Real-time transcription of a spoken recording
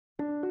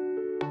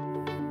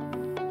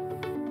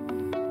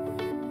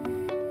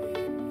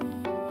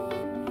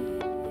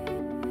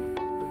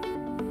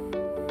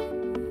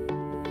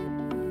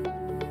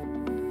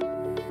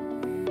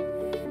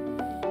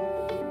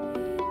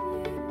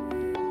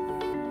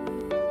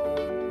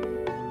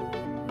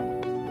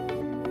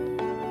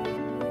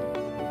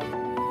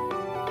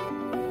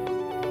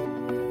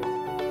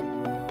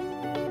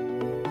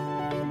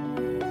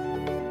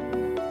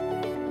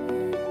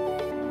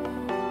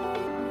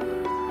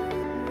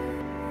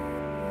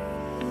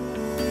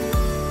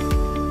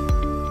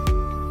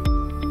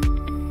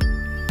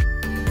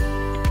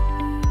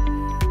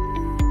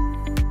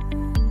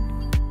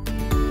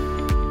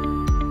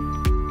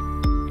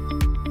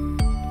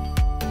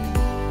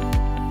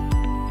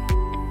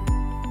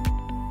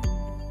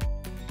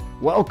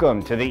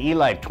Welcome to the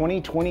elife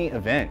 2020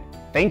 event.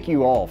 Thank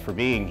you all for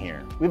being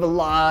here. We have a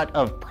lot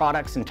of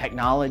products and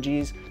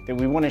technologies that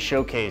we want to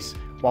showcase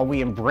while we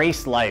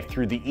embrace life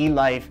through the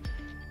elife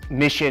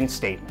mission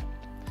statement.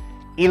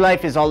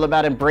 elife is all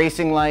about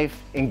embracing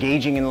life,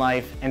 engaging in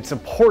life, and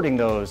supporting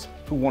those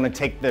who want to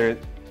take their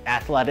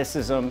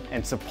athleticism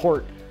and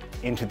support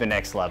into the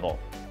next level.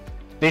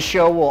 This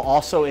show will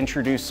also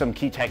introduce some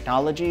key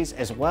technologies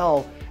as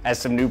well as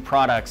some new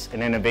products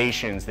and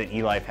innovations that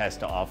elife has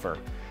to offer.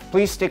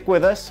 Please stick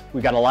with us.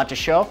 We got a lot to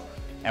show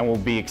and we'll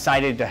be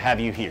excited to have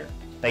you here.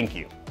 Thank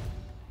you.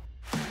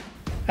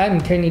 I'm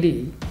Kenny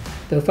Lee,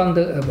 the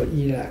founder of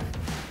elife.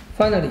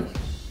 Finally,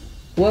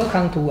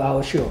 welcome to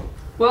our show.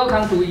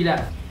 Welcome to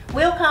elife.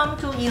 Welcome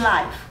to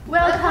elife.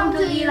 Welcome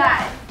to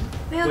elife.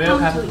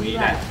 Welcome to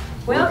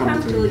elife.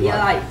 Welcome to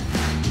elife.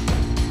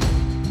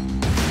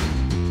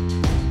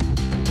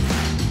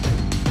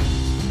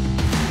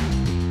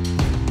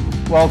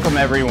 Welcome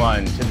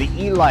everyone to the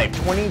elife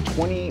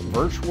 2020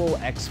 Virtual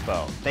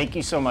Expo. Thank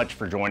you so much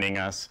for joining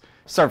us.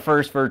 It's our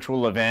first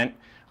virtual event.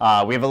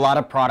 We have a lot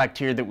of product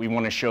here that we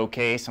want to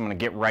showcase. I'm going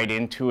to get right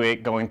into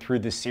it, going through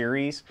the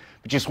series.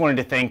 But just wanted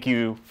to thank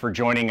you for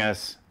joining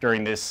us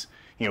during this,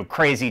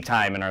 crazy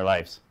time in our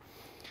lives.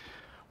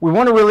 We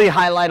want to really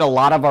highlight a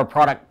lot of our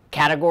product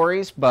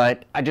categories,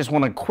 but I just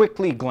want to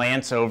quickly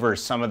glance over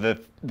some of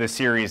the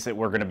series that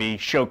we're going to be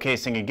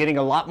showcasing and getting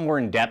a lot more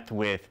in depth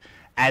with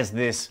as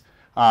this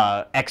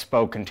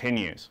Expo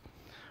continues.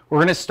 We're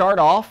going to start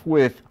off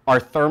with our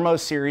Thermo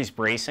Series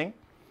bracing.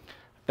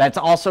 That's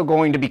also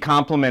going to be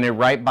complemented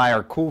right by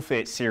our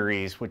CoolFit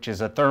series, which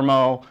is a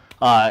thermo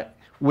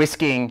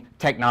whisking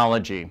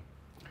technology.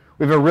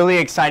 We have a really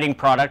exciting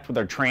product with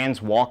our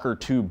Trans Walker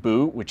 2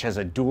 boot, which has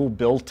a dual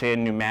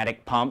built-in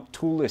pneumatic pump,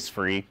 toolless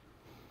free.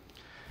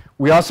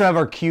 We also have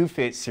our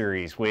QFit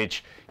series,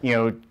 which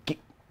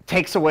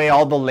takes away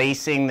all the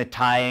lacing, the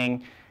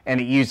tying, and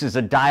it uses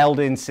a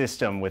dialed-in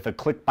system with a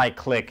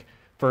click-by-click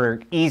for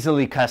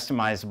easily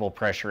customizable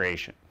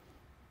pressurization.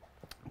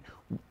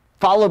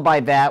 Followed by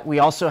that, we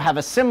also have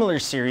a similar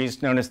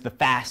series known as the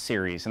F.A.S.T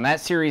series, and that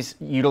series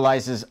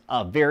utilizes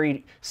a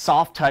very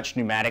soft-touch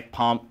pneumatic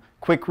pump,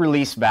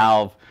 quick-release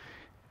valve,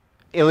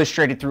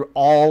 illustrated through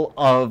all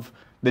of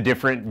the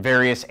different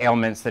various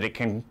ailments that it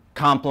can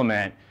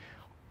complement,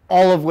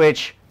 all of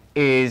which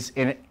is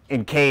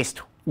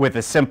encased with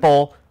a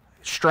simple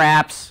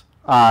straps,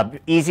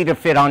 easy to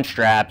fit on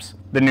straps,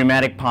 the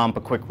pneumatic pump,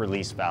 a quick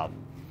release valve.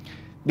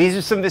 These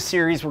are some of the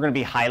series we're going to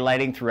be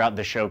highlighting throughout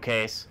the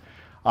showcase.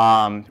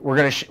 We're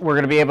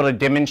going to be able to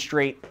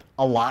demonstrate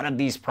a lot of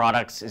these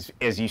products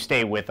as you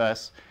stay with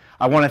us.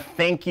 I want to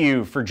thank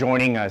you for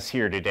joining us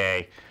here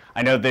today.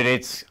 I know that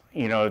it's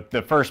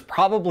the first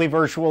probably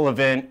virtual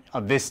event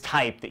of this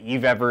type that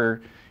you've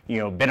ever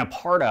been a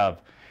part of.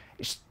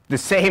 It's the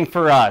same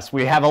for us.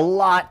 We have a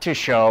lot to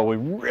show. We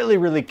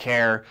really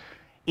care.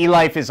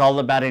 elife is all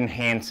about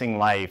enhancing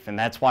life, and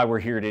that's why we're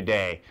here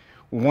today.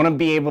 We want to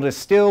be able to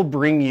still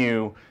bring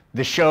you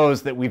the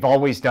shows that we've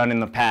always done in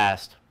the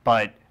past,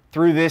 but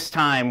through this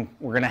time,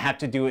 we're going to have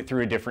to do it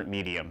through a different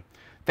medium.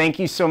 Thank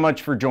you so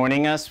much for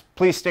joining us.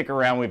 Please stick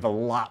around. We have a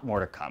lot more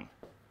to come.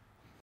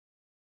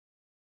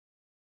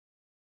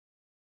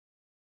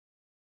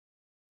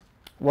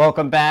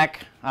 Welcome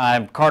back.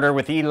 I'm Carter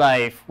with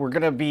elife. We're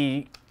going to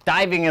be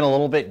diving in a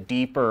little bit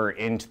deeper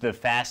into the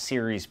F.A.S.T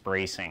series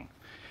bracing.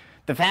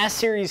 The F.A.S.T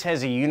series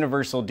has a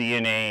universal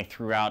DNA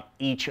throughout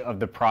each of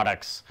the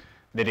products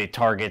that it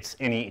targets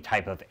any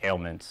type of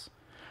ailments.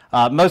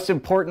 Most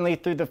importantly,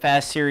 through the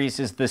F.A.S.T series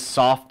is the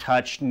soft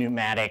touch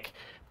pneumatic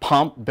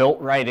pump built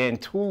right in,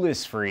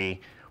 toolless free,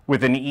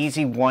 with an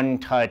easy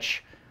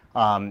one-touch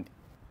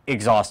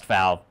exhaust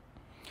valve.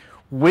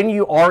 When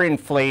you are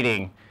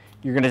inflating,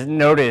 you're going to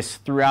notice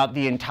throughout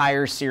the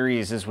entire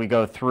series as we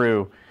go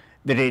through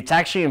that it's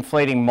actually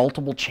inflating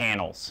multiple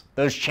channels.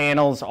 Those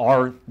channels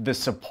are the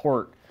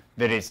support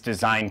that it's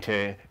designed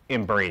to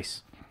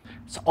embrace.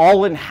 It's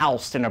all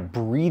in-housed in a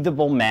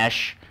breathable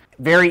mesh,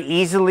 very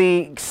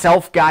easily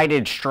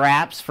self-guided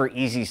straps for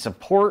easy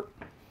support.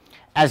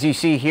 As you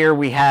see here,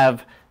 we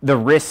have the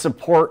wrist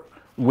support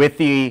with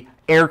the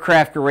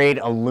aircraft grade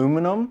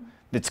aluminum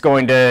that's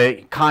going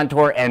to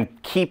contour and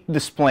keep the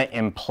splint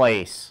in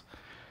place.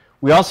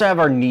 We also have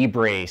our knee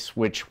brace,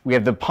 which we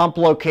have the pump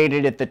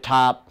located at the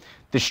top,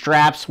 the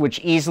straps which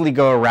easily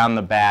go around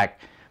the back.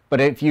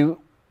 But if you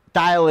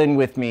dial in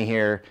with me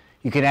here,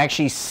 you can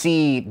actually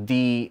see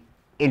the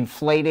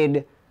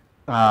inflated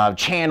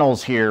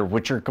channels here,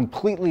 which are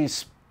completely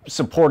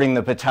supporting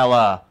the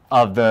patella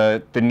of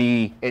the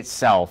knee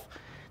itself.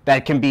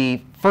 That can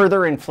be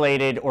further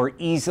inflated or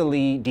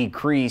easily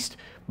decreased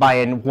by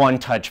a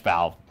one-touch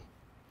valve.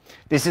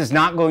 This is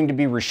not going to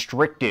be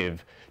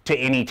restrictive to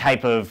any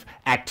type of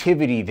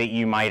activity that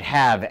you might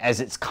have, as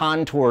it's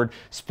contoured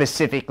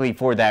specifically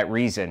for that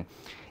reason.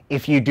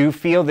 If you do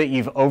feel that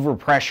you've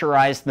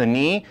overpressurized the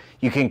knee,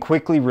 you can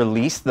quickly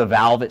release the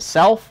valve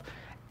itself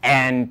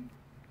and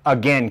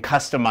again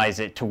customize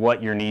it to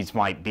what your needs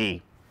might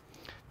be.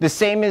 The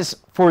same is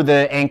for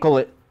the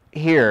ankle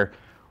here.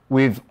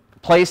 We've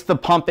place the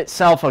pump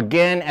itself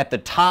again at the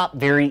top,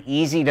 very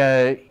easy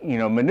to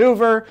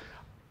maneuver.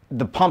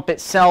 The pump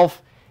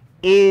itself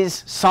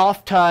is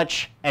soft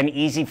touch and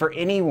easy for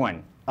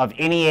anyone of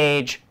any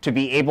age to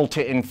be able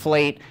to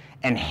inflate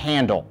and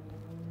handle.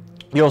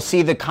 You'll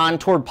see the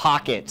contoured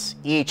pockets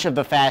each of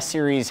the F.A.S.T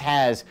series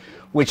has,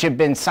 which have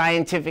been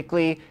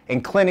scientifically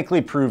and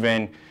clinically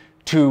proven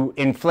to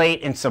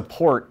inflate and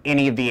support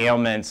any of the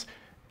ailments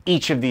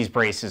each of these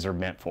braces are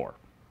meant for.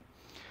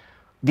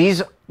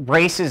 These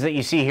braces that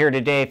you see here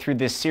today through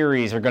this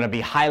series are going to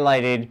be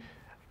highlighted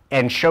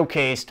and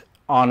showcased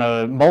on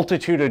a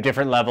multitude of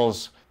different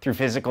levels through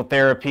physical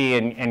therapy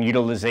and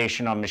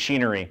utilization on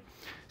machinery.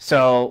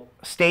 So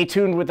stay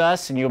tuned with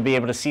us and you'll be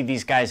able to see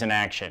these guys in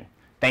action.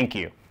 Thank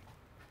you.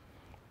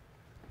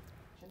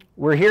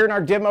 We're here in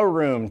our demo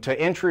room to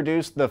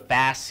introduce the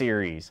F.A.S.T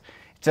series.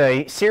 It's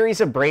a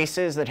series of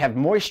braces that have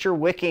moisture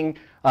wicking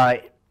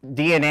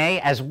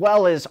DNA, as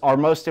well as our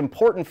most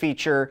important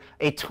feature,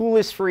 a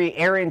toolless-free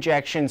air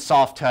injection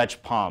soft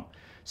touch pump.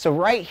 So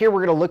right here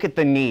we're going to look at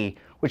the knee,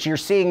 which you're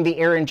seeing the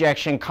air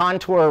injection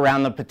contour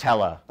around the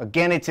patella.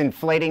 Again, it's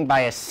inflating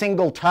by a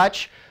single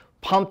touch,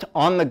 pumped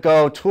on the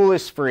go,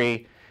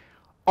 toolless-free,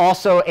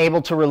 also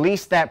able to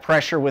release that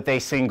pressure with a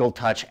single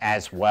touch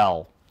as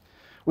well.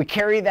 We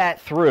carry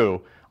that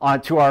through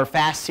onto our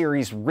F.A.S.T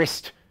series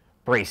wrist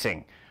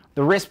bracing.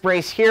 The wrist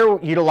brace here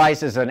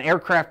utilizes an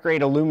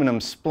aircraft-grade aluminum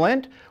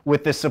splint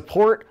with the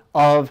support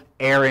of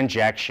air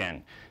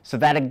injection. So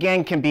that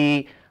again can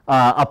be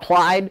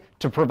applied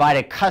to provide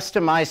a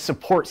customized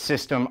support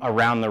system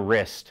around the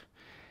wrist.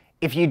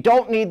 If you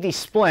don't need the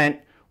splint,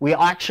 we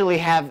actually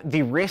have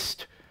the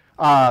wrist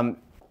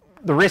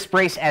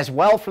brace as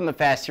well from the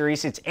F.A.S.T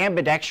series. It's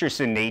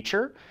ambidextrous in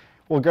nature.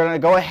 We're going to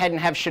go ahead and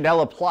have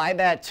Chanel apply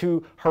that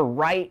to her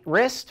right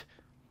wrist,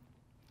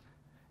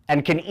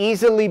 and can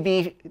easily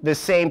be the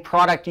same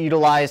product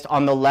utilized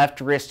on the left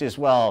wrist as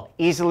well.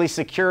 Easily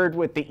secured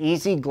with the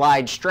Easy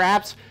Glide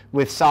straps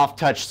with soft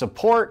touch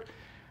support,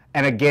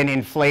 and again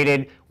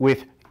inflated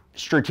with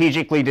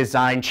strategically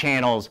designed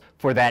channels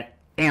for that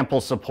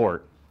ample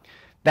support.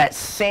 That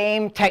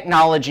same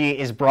technology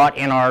is brought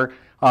in our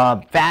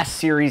F.A.S.T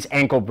series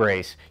ankle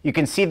brace. You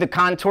can see the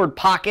contoured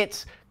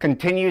pockets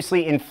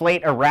continuously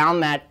inflate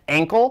around that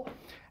ankle.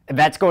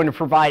 That's going to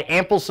provide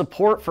ample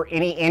support for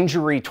any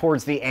injury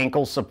towards the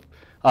ankle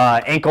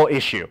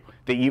issue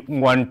that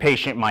one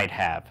patient might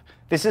have.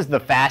 This is the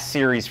F.A.S.T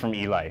series from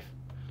elife.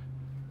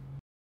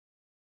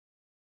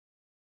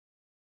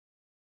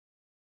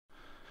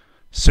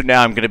 So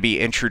now I'm going to be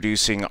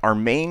introducing our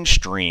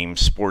mainstream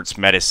sports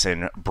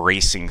medicine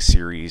bracing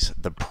series,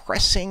 the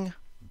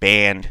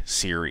PressingBand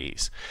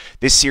Series.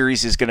 This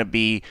series is going to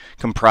be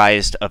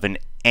comprised of an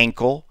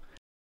ankle,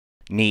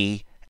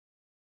 knee,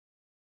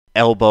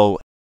 elbow,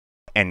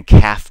 and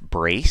calf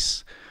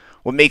brace.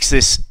 What makes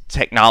this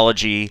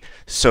technology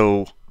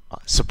so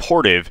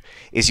supportive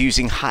is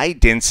using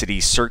high-density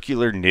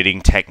circular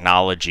knitting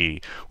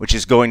technology, which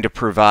is going to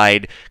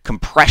provide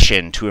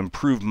compression to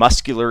improve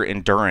muscular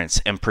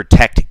endurance and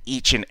protect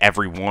each and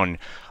every one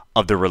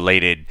of the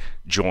related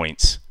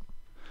joints.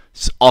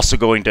 It's also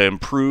going to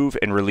improve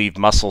and relieve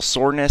muscle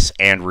soreness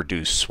and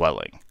reduce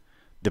swelling.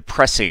 The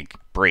Pressing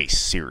Brace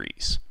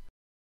Series.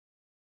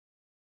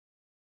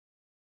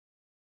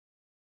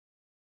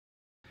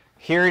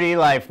 Here at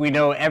elife, we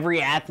know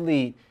every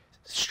athlete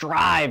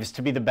strives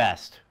to be the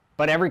best,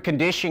 but every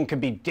condition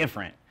could be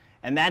different.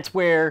 And that's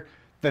where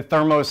the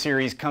Thermo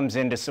Series comes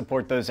in to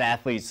support those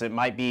athletes that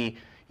might be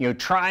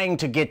trying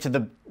to get to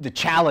the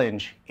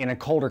challenge in a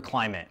colder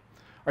climate.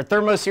 Our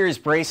Thermo Series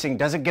bracing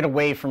doesn't get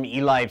away from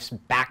elife's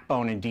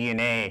backbone and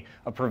DNA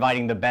of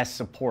providing the best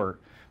support,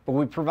 but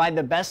we provide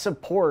the best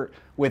support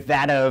with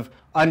that of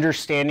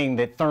understanding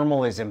that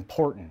thermal is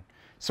important.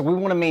 So we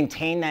want to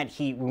maintain that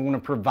heat. We want to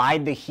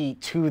provide the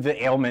heat to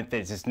the ailment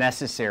that is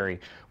necessary.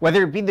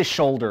 Whether it be the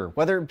shoulder,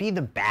 whether it be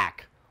the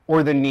back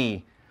or the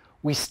knee,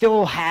 we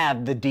still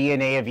have the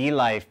DNA of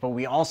elife, but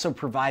we also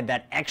provide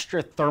that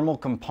extra thermal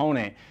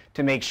component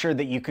to make sure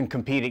that you can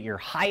compete at your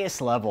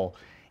highest level,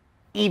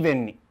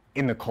 even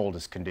in the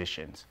coldest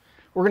conditions.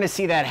 We're going to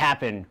see that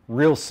happen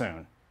real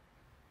soon.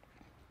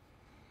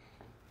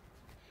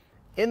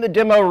 In the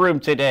demo room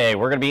today,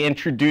 we're going to be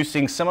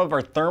introducing some of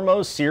our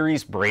Thermo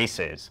Series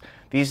braces.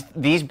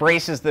 These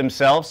braces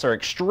themselves are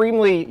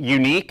extremely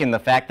unique in the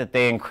fact that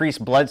they increase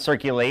blood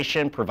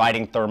circulation,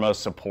 providing thermo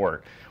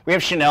support. We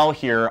have Chanel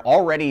here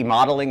already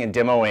modeling and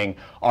demoing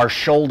our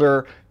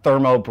shoulder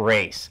thermo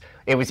brace.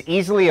 It was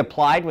easily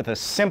applied with a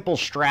simple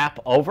strap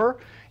over,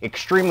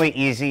 extremely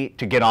easy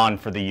to get on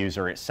for the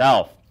user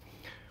itself.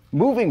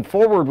 Moving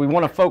forward, we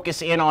want to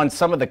focus in on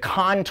some of the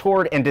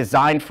contoured and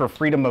designed for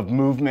freedom of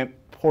movement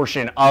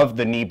portion of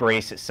the knee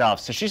brace itself.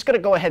 So she's going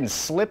to go ahead and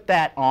slip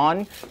that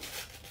on.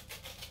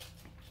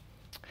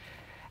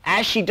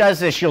 As she does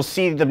this, you'll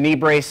see the knee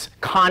brace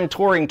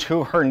contouring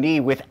to her knee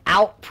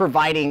without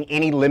providing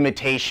any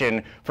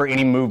limitation for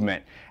any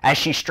movement. As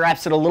she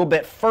straps it a little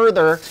bit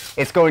further,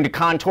 it's going to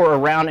contour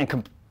around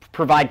and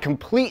provide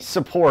complete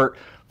support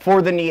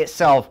for the knee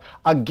itself,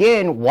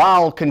 again,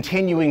 while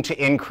continuing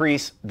to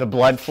increase the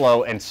blood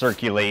flow and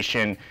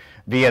circulation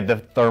via the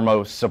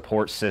thermo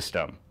support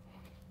system.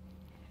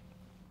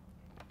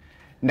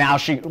 Now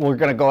we're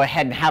going to go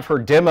ahead and have her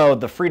demo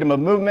the freedom of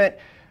movement,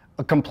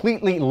 a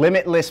completely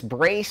limitless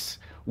brace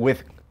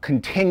with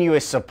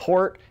continuous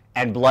support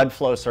and blood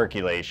flow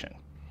circulation.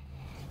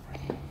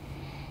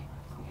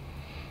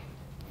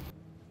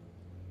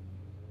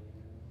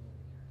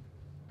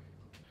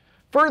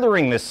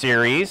 Furthering this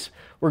series,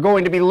 we're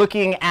going to be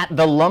looking at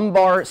the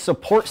lumbar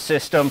support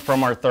system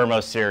from our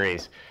Thermo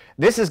Series.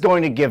 This is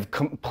going to give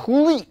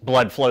complete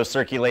blood flow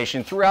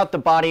circulation throughout the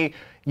body,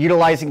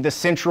 utilizing the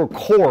central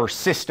core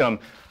system.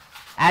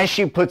 As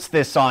she puts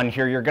this on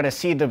here, you're going to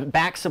see the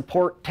back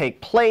support take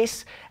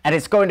place, and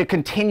it's going to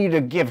continue to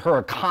give her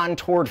a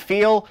contoured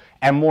feel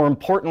and, more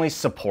importantly,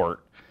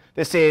 support.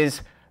 This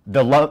is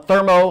the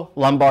Thermo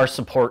lumbar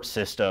support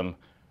system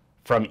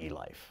from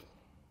elife.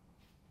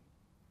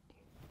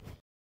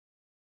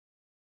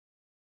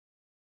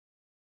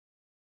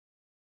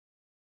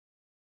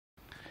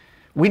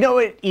 We know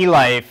at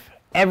elife,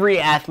 every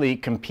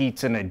athlete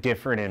competes in a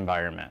different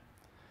environment.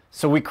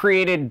 So we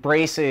created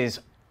braces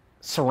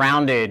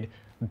surrounded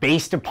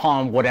based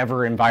upon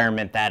whatever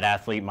environment that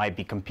athlete might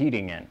be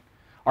competing in.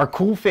 Our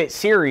CoolFit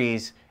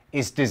series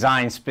is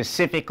designed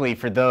specifically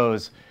for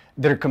those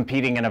that are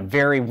competing in a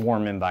very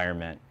warm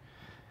environment.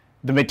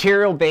 The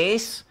material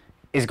base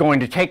is going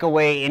to take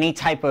away any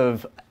type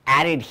of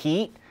added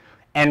heat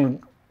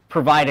and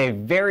provide a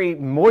very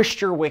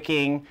moisture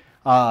wicking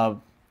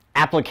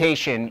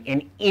application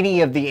in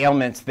any of the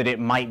ailments that it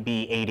might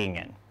be aiding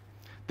in.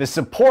 The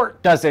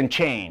support doesn't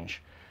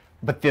change,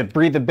 but the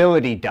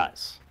breathability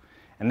does.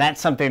 And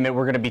that's something that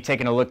we're going to be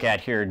taking a look at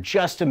here in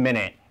just a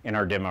minute in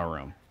our demo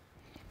room.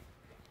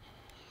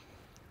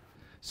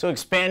 So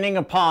expanding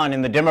upon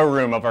in the demo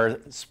room of our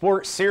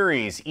Sport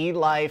Series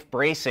elife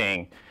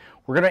bracing,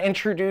 we're going to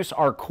introduce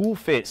our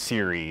CoolFit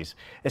series,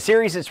 a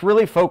series that's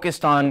really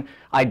focused on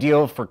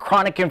ideal for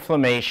chronic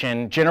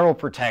inflammation, general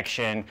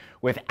protection,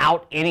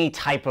 without any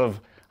type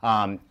of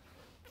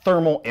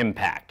thermal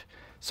impact.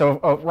 So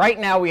right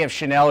now we have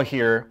Chanel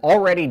here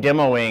already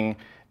demoing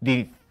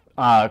the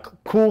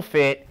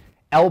CoolFit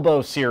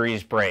Elbow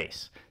Series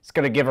brace. It's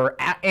going to give her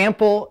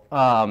ample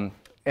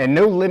and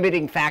no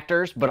limiting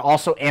factors, but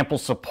also ample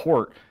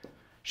support.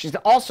 She's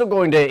also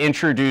going to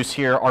introduce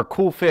here our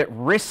CoolFit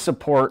Wrist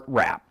Support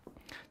Wrap.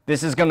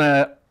 This is going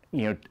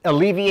to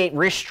alleviate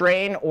wrist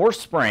strain or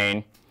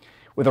sprain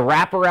with a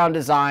wraparound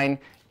design,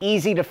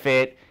 easy to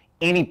fit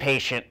any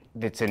patient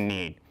that's in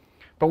need.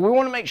 But we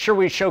want to make sure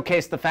we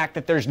showcase the fact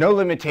that there's no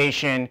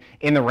limitation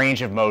in the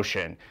range of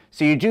motion.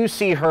 So you do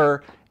see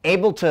her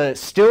able to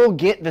still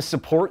get the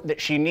support that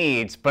she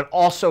needs, but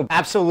also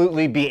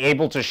absolutely be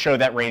able to show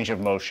that range of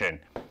motion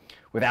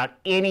without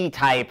any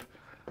type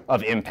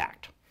of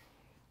impact.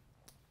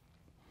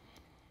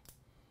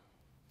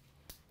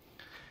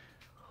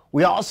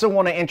 We also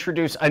want to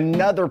introduce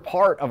another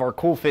part of our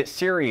CoolFit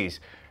series,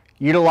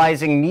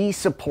 utilizing knee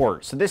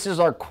support. So this is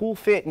our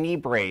CoolFit knee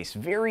brace,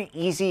 very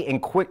easy and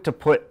quick to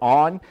put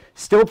on,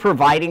 still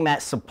providing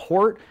that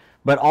support,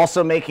 but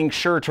also making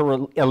sure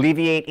to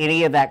alleviate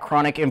any of that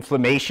chronic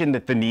inflammation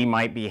that the knee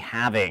might be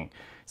having.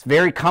 It's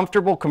very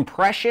comfortable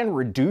compression,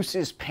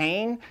 reduces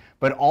pain,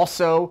 but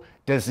also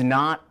does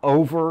not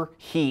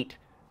overheat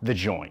the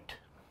joint.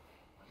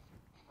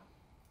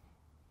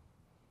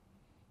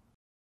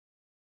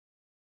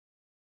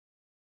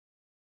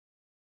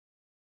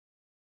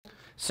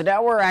 So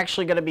now we're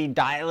actually going to be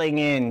dialing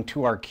in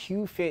to our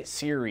Q-Fit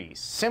series,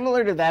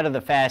 similar to that of the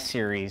F.A.S.T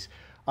series,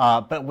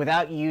 but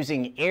without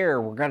using air.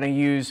 We're going to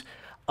use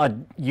a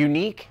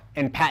unique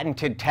and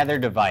patented tether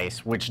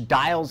device, which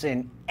dials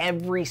in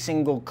every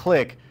single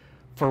click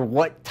for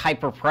what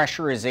type of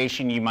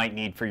pressurization you might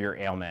need for your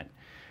ailment.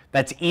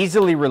 That's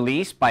easily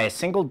released by a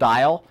single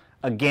dial.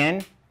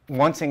 Again,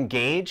 once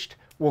engaged,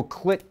 will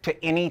click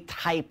to any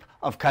type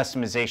of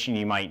customization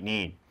you might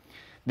need.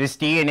 This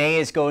DNA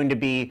is going to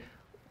be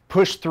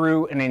pushed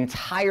through an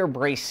entire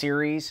brace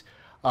series,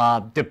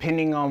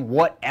 depending on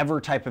whatever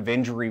type of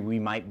injury we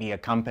might be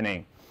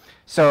accompanying.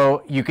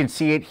 So you can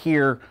see it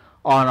here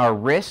on our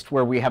wrist,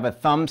 where we have a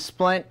thumb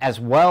splint, as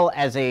well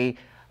as a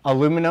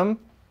aluminum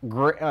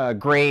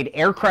grade,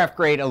 aircraft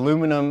grade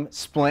aluminum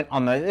splint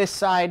on this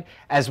side,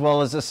 as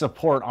well as a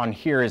support on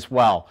here as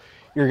well.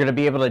 You're going to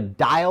be able to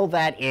dial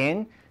that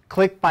in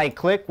click by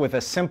click with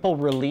a simple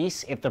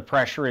release if the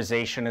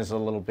pressurization is a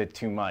little bit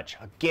too much.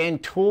 Again,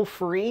 tool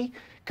free,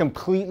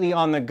 completely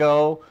on the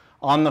go,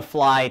 on the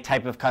fly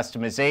type of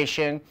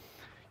customization.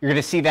 You're going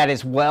to see that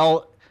as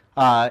well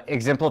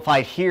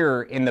exemplified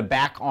here in the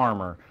back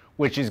armor,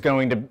 which is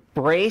going to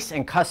brace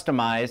and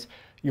customize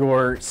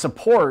your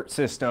support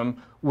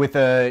system with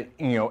a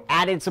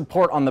added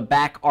support on the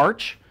back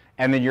arch,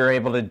 and then you're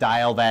able to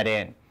dial that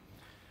in.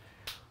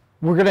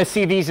 We're going to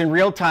see these in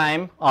real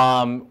time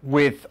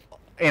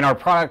in our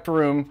product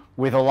room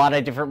with a lot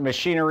of different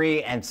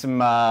machinery and some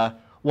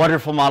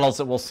wonderful models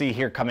that we'll see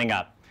here coming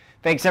up.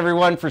 Thanks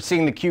everyone for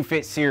seeing the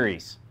Q-Fit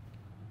series.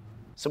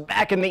 So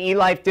back in the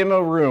elife demo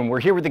room, we're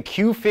here with the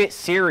Q-Fit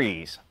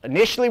series.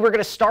 Initially, we're going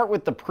to start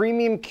with the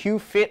premium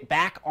Q-Fit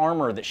back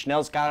armor that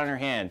Chanel's got on her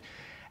hand.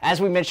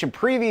 As we mentioned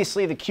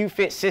previously, the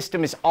Q-Fit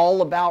system is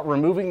all about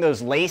removing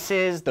those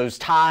laces, those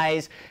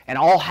ties, and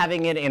all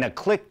having it in a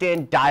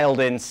clicked-in,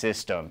 dialed-in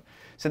system.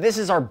 So this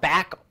is our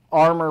back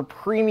armor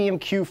premium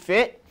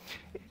Q-Fit.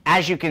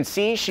 As you can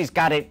see, she's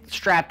got it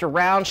strapped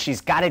around,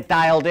 she's got it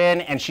dialed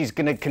in, and she's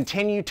going to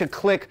continue to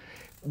click,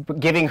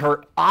 giving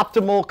her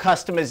optimal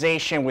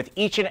customization with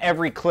each and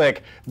every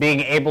click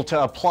being able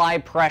to apply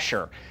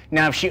pressure.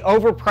 Now, if she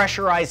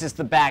over-pressurizes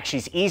the back,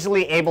 she's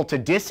easily able to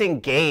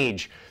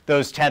disengage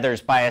those tethers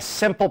by a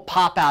simple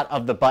pop out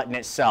of the button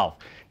itself.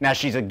 Now,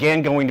 she's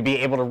again going to be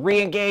able to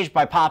re-engage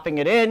by popping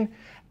it in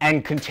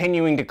and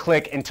continuing to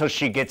click until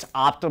she gets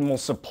optimal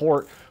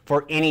support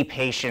for any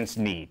patient's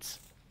needs.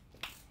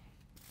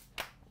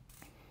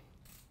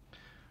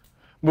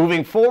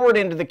 Moving forward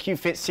into the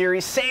Q-Fit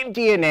series, same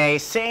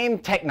DNA, same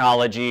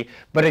technology,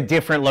 but a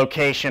different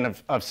location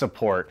of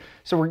support.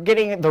 So we're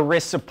getting the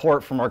wrist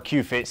support from our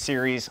Q-Fit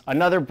series,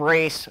 another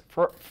brace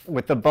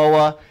with the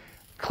BOA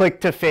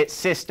click-to-fit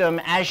system.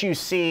 As you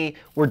see,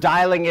 we're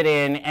dialing it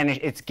in and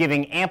it's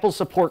giving ample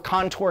support,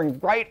 contouring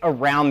right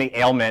around the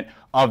ailment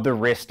of the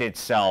wrist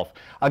itself.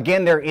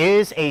 Again, there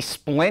is a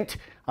splint,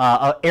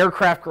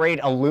 aircraft grade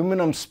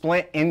aluminum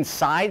splint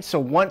inside, so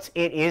once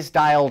it is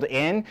dialed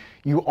in,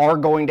 you are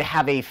going to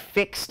have a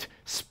fixed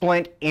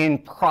splint in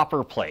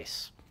proper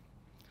place.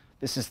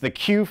 This is the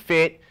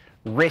Q-Fit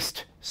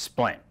wrist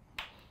splint.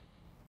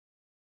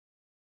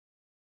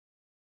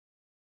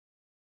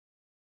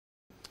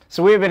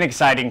 So we have an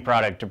exciting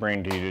product to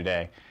bring to you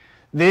today.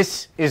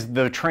 This is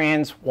the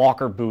Trans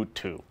Walker Boot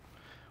 2.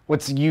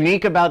 What's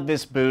unique about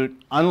this boot,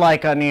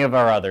 unlike any of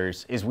our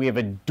others, is we have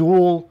a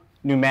dual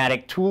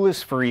pneumatic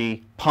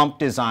toolless-free pump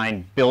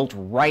design built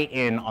right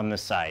in on the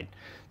side.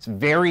 It's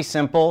very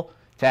simple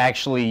to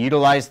actually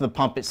utilize the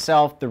pump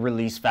itself. The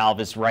release valve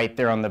is right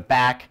there on the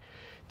back.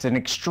 It's an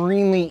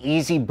extremely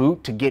easy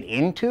boot to get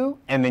into,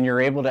 and then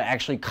you're able to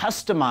actually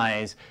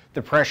customize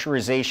the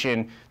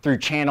pressurization through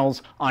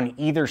channels on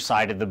either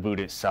side of the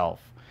boot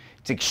itself.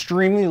 It's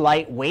extremely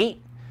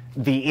lightweight.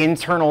 The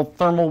internal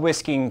thermal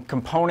whisking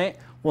component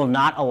will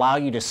not allow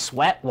you to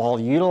sweat while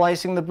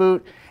utilizing the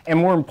boot. And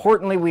more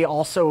importantly, we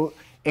also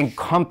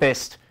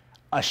encompassed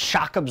a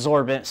shock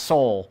absorbent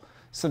sole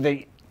so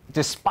that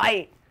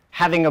despite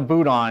having a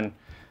boot on,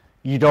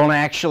 you don't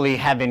actually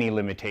have any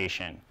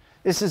limitation.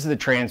 This is the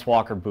Trans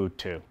Walker Boot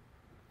 2.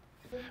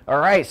 All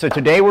right, so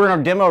today we're in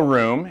our demo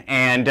room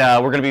and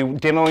we're going to be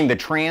demoing the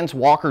Trans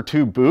Walker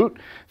 2 boot,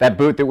 that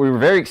boot that we were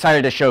very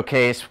excited to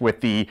showcase with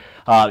the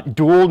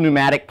dual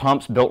pneumatic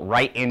pumps built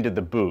right into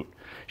the boot.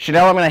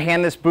 Chanel, I'm going to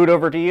hand this boot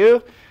over to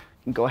you.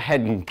 Go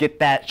ahead and get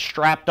that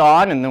strapped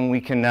on and then we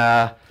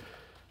can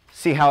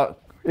see how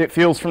it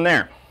feels from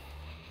there.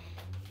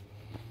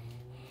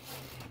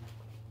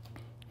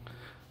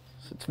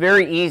 So it's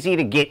very easy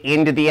to get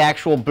into the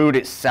actual boot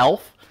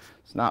itself.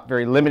 It's not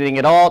very limiting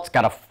at all. It's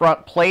got a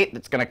front plate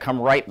that's going to come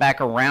right back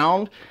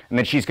around, and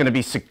then she's going to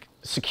be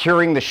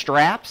securing the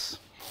straps.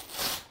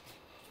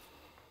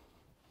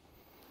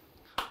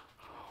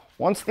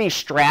 Once these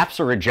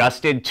straps are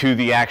adjusted to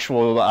the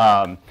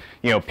actual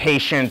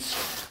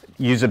patient's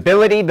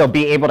usability, they'll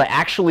be able to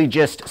actually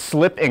just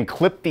slip and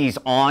clip these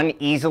on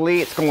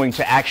easily. It's going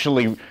to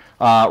actually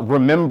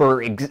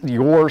remember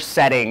your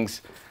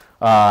settings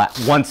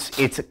once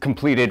it's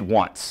completed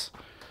once.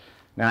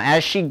 Now,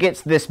 as she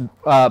gets this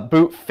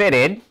boot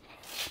fitted,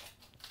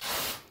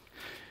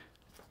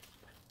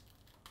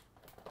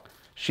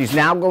 she's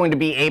now going to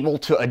be able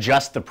to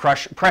adjust the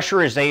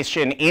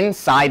pressurization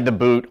inside the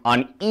boot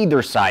on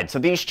either side. So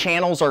these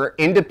channels are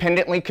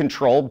independently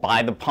controlled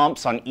by the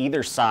pumps on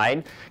either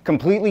side,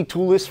 completely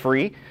toolless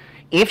free.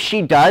 If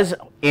she does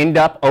end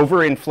up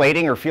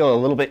overinflating or feel a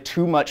little bit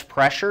too much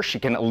pressure, she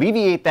can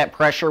alleviate that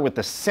pressure with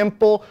the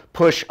simple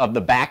push of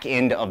the back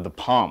end of the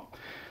pump.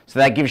 So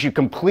that gives you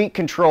complete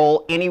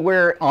control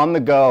anywhere on the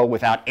go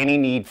without any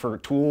need for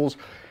tools,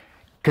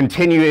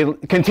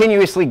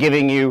 continuously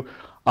giving you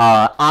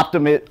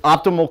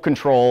optimal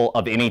control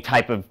of any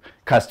type of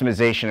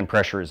customization and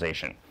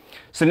pressurization.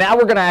 So now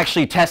we're going to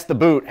actually test the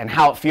boot and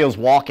how it feels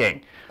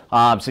walking.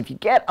 So if you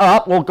get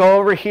up, we'll go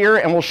over here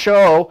and we'll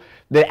show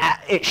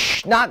that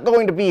it's not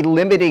going to be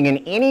limiting in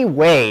any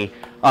way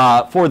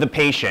for the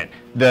patient.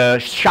 The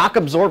shock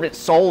absorbent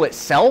sole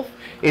itself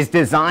is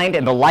designed,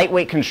 and the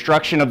lightweight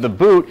construction of the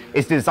boot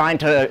is designed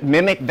to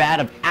mimic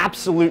that of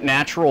absolute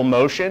natural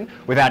motion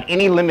without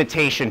any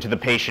limitation to the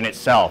patient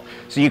itself.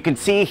 So you can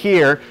see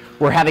here,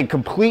 we're having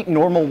complete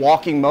normal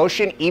walking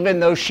motion even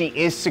though she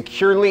is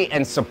securely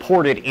and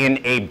supported in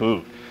a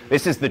boot.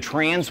 This is the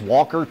Trans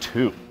Walker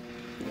 2.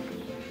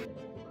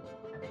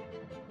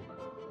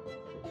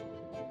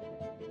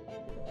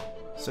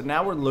 So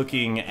now we're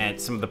looking at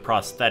some of the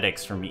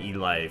prosthetics from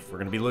elife. We're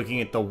going to be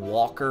looking at the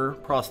Walker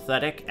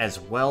prosthetic as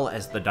well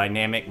as the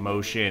dynamic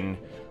motion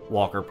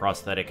Walker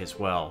prosthetic as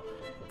well.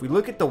 If we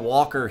look at the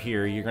Walker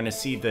here, you're going to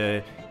see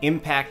the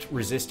impact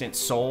resistant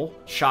sole,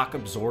 shock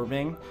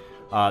absorbing.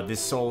 This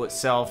sole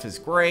itself is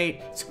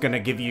great. It's going to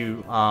give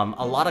you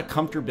a lot of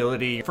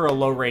comfortability for a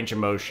low range of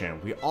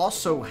motion. We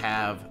also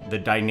have the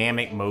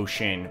dynamic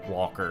motion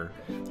walker.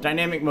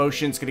 Dynamic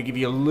motion is going to give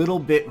you a little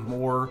bit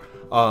more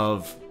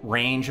of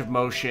range of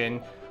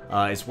motion,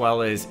 as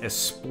well as a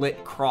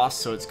split cross,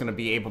 so it's going to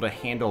be able to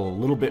handle a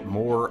little bit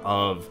more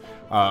of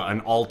an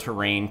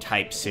all-terrain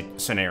type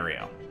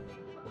scenario.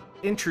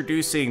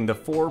 Introducing the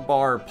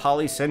 4-bar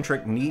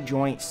polycentric knee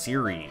joint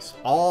series,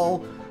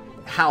 all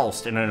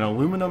housed in an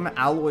aluminum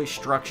alloy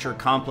structure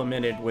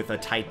complemented with a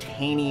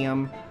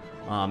titanium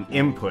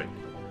input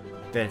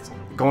that's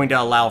going to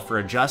allow for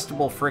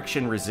adjustable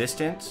friction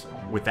resistance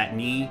with that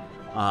knee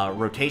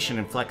rotation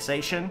and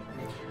flexation,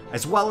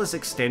 as well as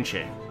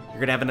extension. You're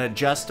going to have an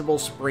adjustable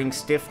spring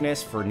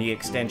stiffness for knee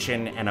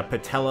extension and a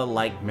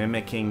patella-like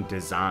mimicking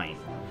design.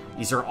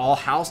 These are all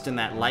housed in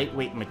that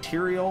lightweight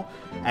material,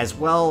 as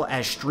well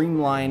as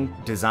streamlined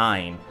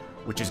design,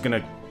 which is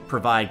going to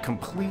provide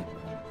complete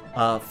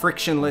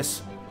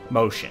frictionless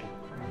motion.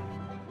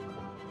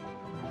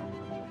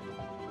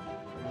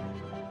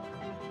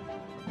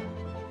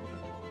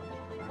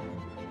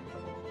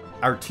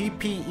 Our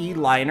TPE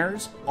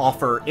liners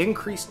offer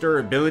increased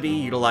durability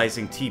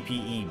utilizing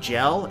TPE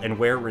gel and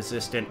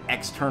wear-resistant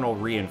external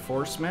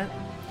reinforcement.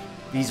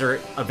 These are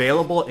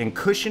available in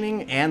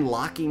cushioning and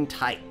locking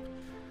type.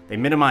 They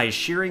minimize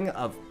shearing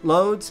of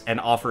loads and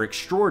offer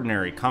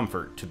extraordinary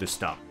comfort to the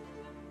stump.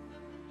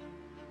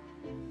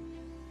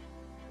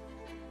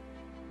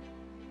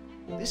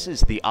 This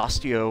is the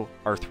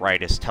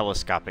osteoarthritis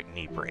telescopic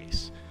knee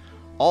brace,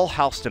 all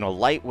housed in a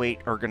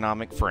lightweight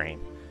ergonomic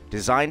frame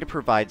designed to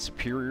provide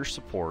superior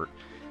support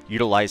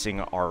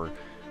utilizing our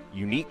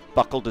unique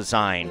buckle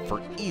design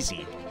for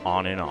easy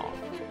on and off.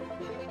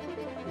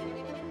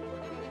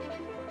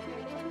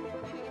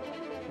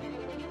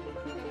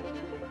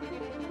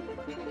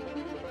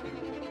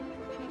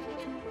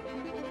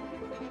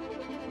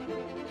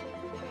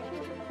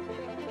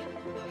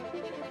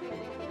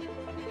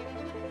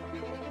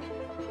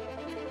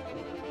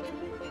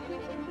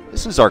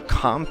 This is our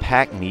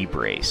compact knee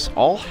brace,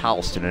 all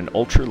housed in an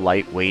ultra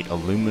lightweight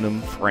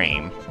aluminum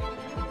frame,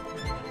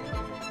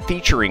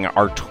 featuring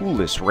our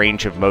toolless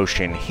range of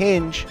motion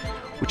hinge,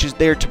 which is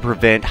there to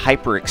prevent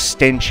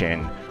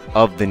hyperextension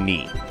of the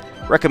knee.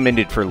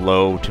 Recommended for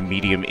low to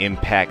medium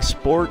impact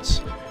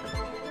sports,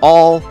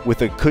 all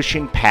with a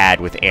cushioned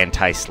pad with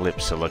anti-slip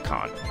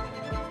silicone.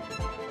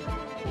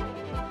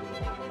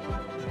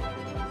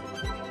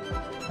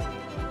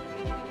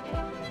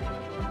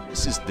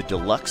 This is the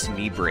Deluxe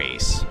knee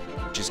brace,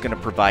 which is going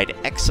to provide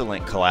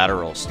excellent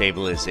collateral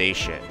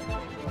stabilization,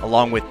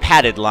 along with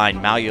padded line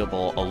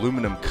malleable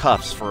aluminum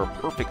cuffs for a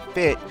perfect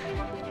fit,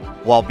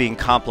 while being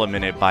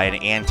complemented by an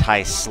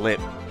anti-slip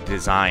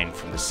design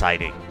from the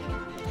siding.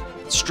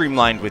 It's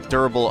streamlined with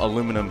durable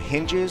aluminum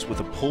hinges with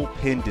a pull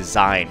pin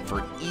design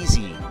for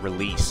easy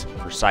release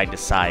for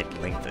side-to-side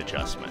length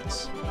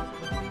adjustments.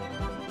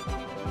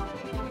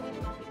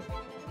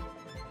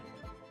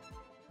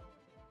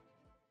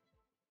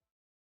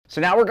 So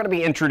now we're going to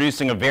be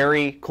introducing a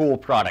very cool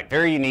product,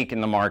 very unique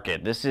in the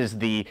market. This is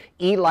the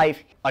elife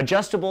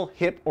adjustable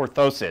hip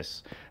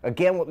orthosis.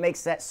 Again, what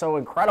makes that so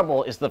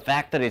incredible is the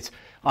fact that it's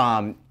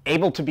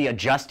able to be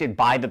adjusted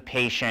by the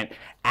patient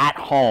at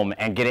home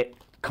and get it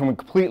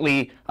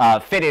completely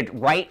fitted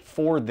right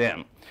for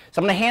them.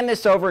 So I'm going to hand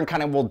this over and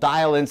kind of we'll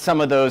dial in some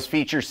of those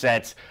feature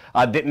sets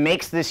that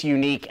makes this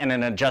unique and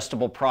an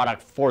adjustable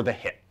product for the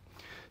hip.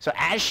 So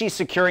as she's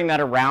securing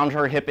that around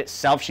her hip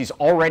itself, she's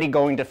already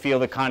going to feel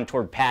the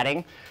contoured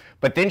padding,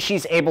 but then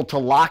she's able to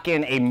lock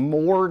in a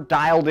more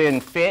dialed in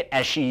fit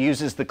as she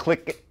uses the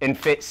click and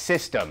fit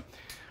system.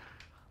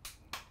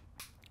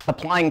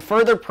 Applying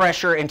further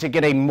pressure and to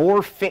get a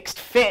more fixed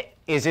fit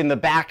is in the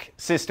back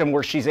system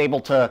where she's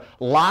able to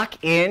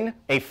lock in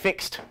a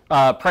fixed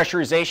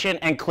pressurization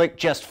and click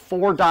just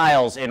 4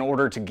 dials in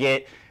order to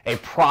get a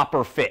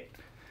proper fit.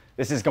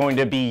 This is going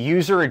to be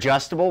user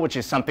adjustable, which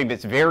is something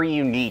that's very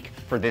unique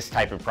for this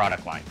type of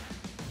product line.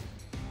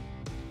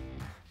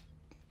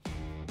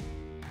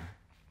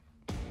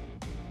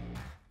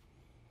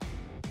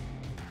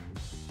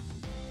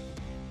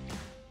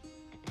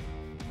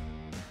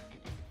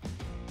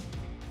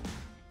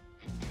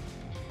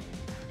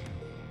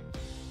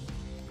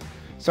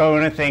 So I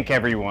want to thank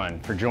everyone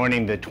for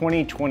joining the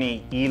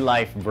 2020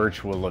 elife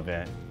virtual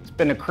event. It's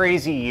been a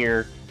crazy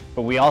year,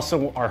 but we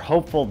also are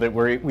hopeful that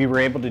we were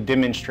able to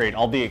demonstrate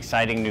all the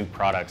exciting new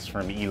products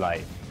from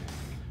elife.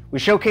 We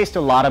showcased a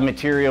lot of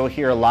material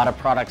here, a lot of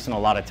products and a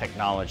lot of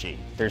technology.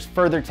 There's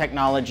further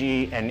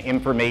technology and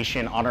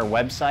information on our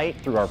website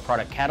through our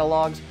product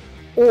catalogs,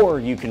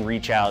 or you can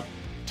reach out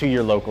to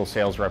your local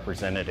sales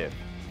representative.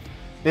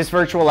 This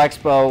virtual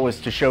expo was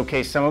to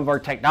showcase some of our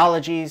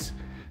technologies,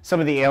 some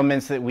of the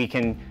ailments that we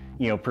can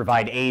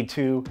provide aid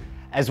to,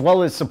 as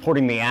well as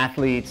supporting the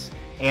athletes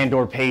and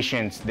or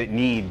patients that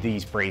need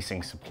these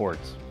bracing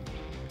supports.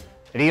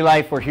 At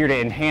elife, we're here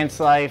to enhance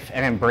life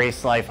and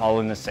embrace life all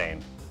in the same.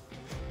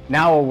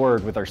 Now a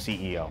word with our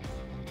CEO.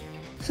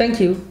 Thank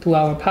you to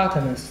our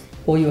partners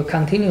for your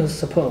continuous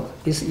support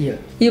this year.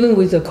 Even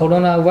with the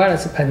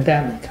coronavirus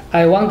pandemic,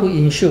 I want to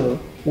ensure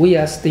we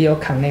are still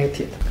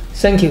connected.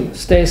 Thank you.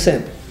 Stay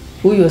safe.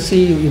 We will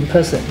see you in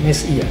person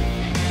next year.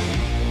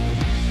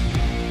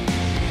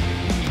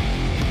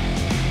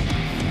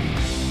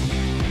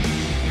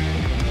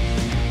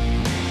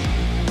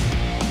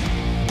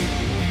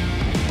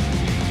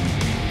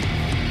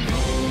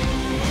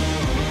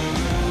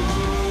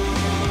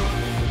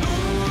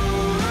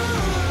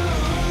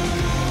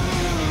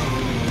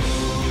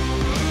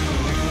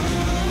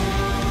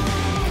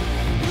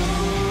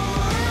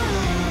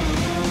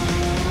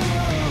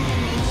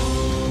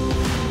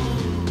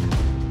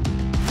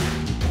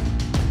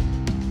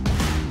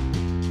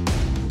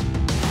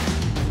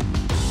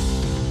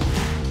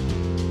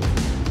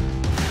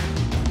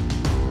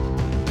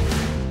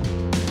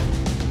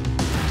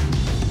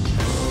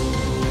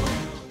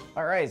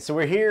 All right, so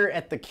we're here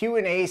at the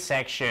Q&A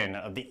section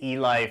of the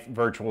elife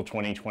Virtual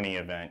 2020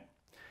 event.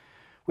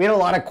 We had a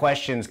lot of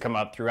questions come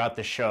up throughout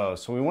the show,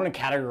 so we want to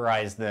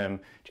categorize them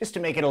just to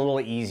make it a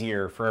little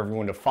easier for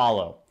everyone to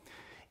follow.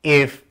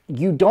 If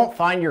you don't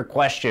find your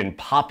question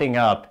popping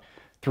up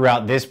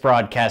throughout this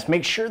broadcast,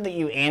 make sure that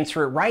you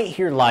answer it right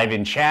here live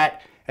in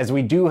chat, as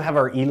we do have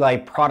our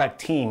elife product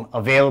team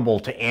available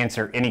to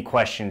answer any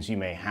questions you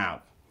may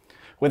have.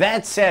 With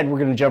that said, we're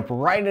going to jump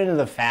right into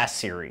the F.A.S.T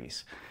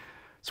series.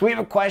 So we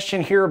have a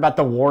question here about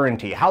the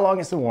warranty. How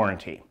long is the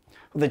warranty?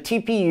 Well, the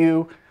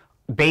TPU,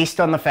 based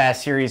on the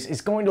F.A.S.T series,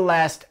 is going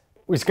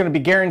to be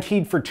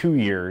guaranteed for 2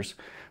 years,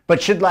 but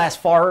should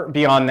last far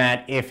beyond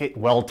that if it's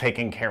well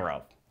taken care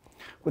of.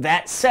 With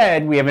that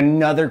said, we have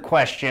another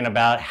question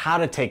about how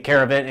to take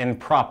care of it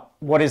and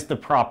what is the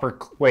proper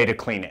way to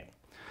clean it.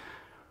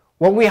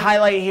 What we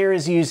highlight here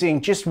is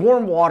using just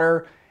warm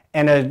water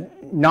and a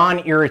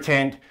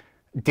non-irritant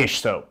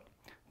dish soap.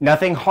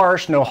 Nothing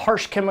harsh, no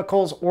harsh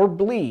chemicals or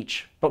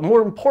bleach, but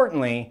more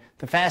importantly,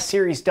 the F.A.S.T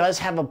series does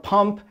have a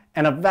pump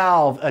and a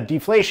valve, a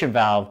deflation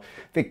valve,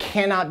 that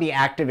cannot be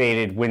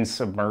activated when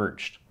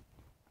submerged.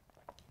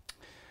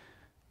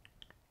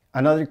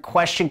 Another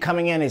question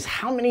coming in is,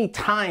 how many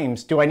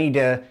times do I need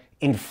to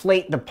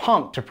inflate the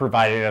pump to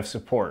provide enough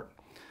support?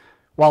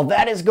 While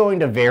that is going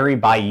to vary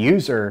by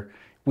user,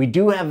 we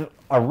do have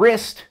a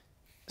wrist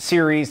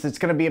series that's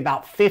going to be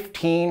about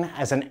 15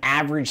 as an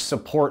average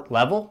support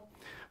level.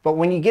 But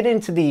when you get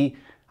into the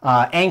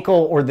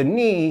ankle or the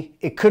knee,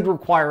 it could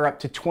require up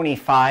to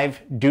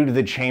 25 due to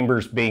the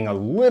chambers being a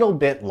little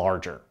bit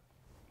larger.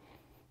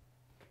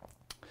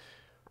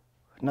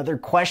 Another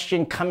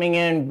question coming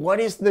in,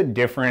 what is the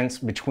difference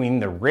between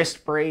the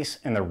wrist brace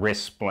and the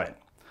wrist splint?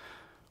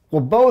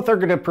 Well, both are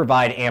going to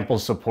provide ample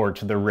support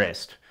to the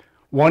wrist.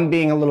 One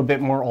being a little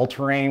bit more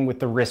all-terrain with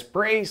the wrist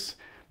brace,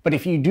 but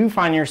if you do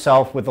find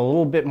yourself with a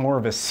little bit more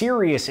of a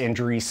serious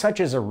injury, such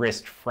as a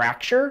wrist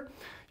fracture,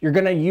 you're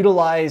going to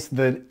utilize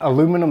the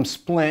aluminum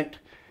splint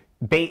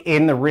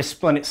in the wrist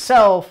splint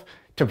itself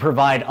to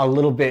provide a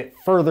little bit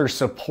further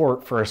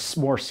support for a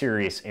more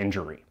serious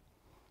injury.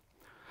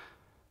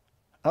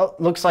 Oh,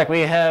 looks like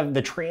we have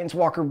the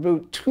Transwalker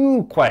Boot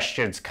 2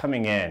 questions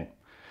coming in.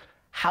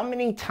 How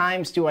many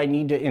times do I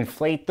need to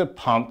inflate the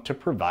pump to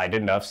provide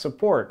enough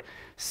support?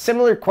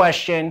 Similar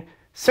question,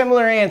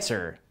 similar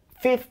answer.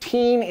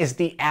 15 is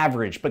the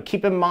average, but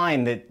keep in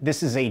mind that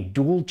this is a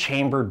dual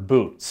chambered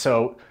boot.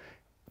 So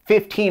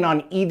 15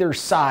 on either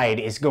side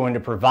is going to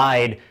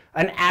provide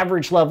an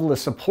average level of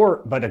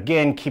support, but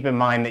again, keep in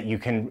mind that you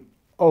can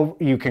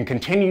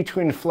continue to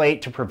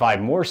inflate to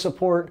provide more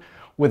support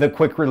with a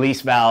quick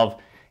release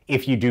valve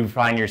if you do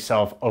find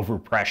yourself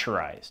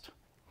overpressurized.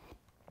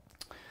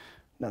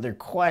 Another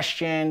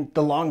question,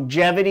 the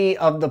longevity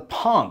of the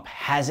pump,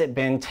 has it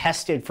been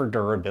tested for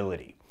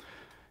durability?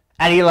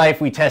 At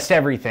elife, we test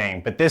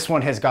everything, but this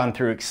one has gone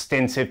through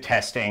extensive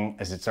testing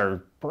as it's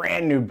our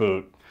brand new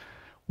boot.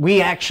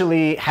 We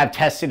actually have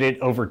tested it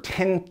over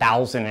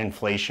 10,000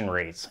 inflation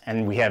rates,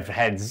 and we have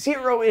had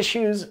 0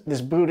 issues.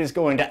 This boot is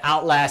going to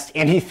outlast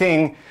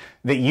anything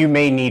that you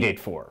may need it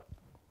for.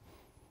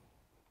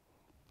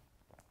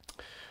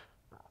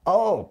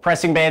 Oh,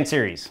 PressingBand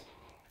Series.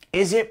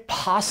 Is it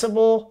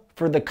possible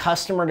for the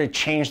customer to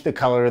change the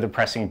color of the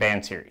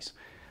PressingBand Series?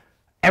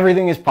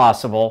 Everything is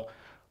possible,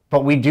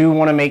 but we do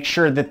want to make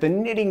sure that the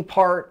knitting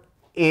part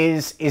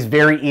is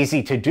very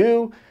easy to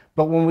do.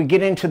 But when we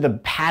get into the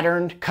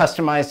patterned,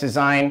 customized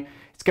design,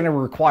 it's going to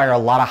require a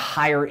lot of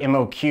higher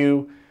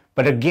MOQ.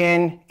 But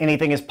again,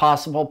 anything is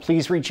possible.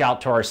 Please reach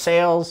out to our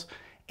sales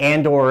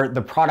and/or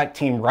the product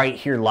team right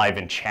here live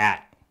in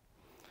chat.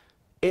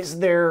 Is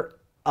there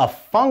a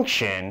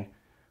function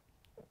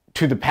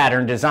to the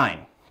pattern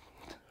design?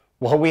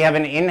 Well, we have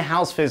an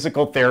in-house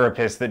physical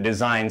therapist that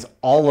designs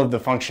all of the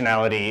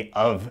functionality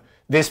of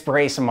this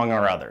brace, among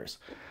our others.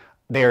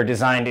 They are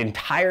designed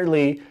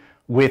entirely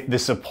with the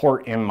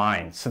support in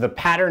mind. So the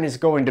pattern is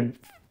going to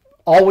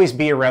always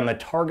be around the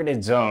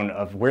targeted zone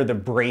of where the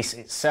brace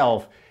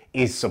itself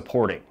is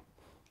supporting.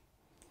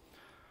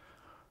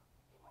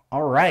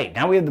 All right,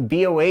 now we have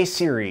the BOA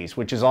series,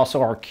 which is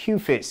also our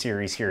QFit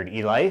series here at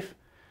elife.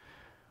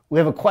 We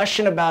have a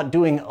question about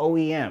doing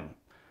OEM.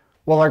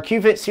 Well, our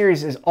QFit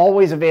series is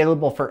always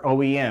available for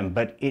OEM,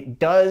 but it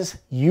does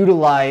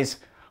utilize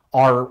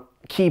our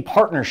key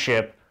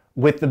partnership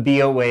with the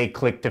BOA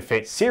Click to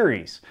Fit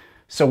series.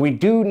 So we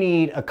do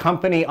need a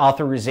company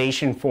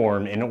authorization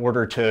form in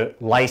order to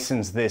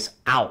license this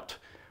out.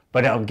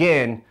 But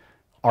again,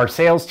 our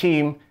sales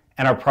team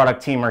and our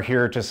product team are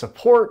here to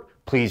support.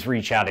 Please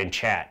reach out and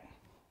chat.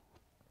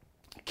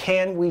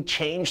 Can we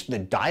change the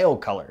dial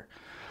color?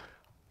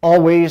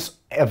 Always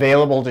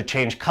available to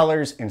change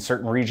colors in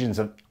certain regions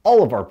of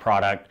all of our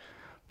product.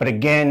 But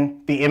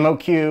again, the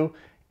MOQ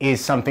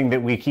is something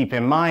that we keep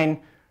in mind.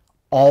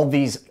 All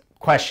these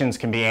questions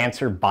can be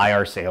answered by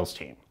our sales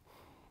team.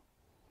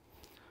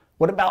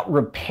 What about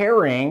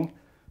repairing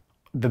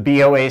the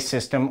BOA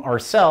system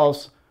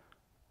ourselves?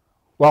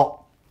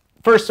 Well,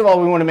 first of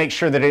all, we want to make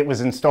sure that it was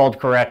installed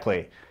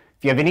correctly.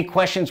 If you have any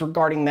questions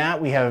regarding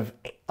that, we have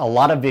a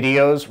lot of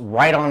videos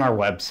right on our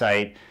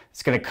website.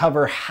 It's going to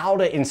cover how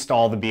to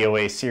install the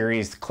BOA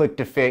series Click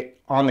to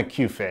Fit on the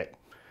QFit.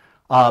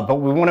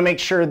 But we want to make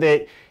sure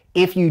that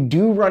if you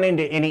do run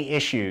into any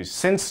issues,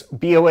 since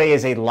BOA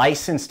is a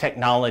licensed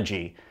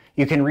technology,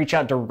 you can reach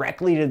out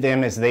directly to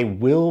them as they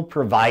will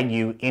provide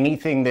you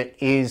anything that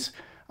is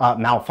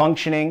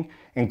malfunctioning,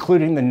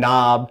 including the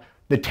knob,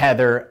 the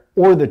tether,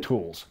 or the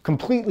tools,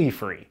 completely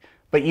free.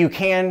 But you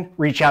can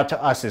reach out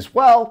to us as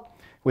well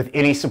with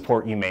any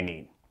support you may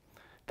need.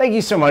 Thank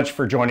you so much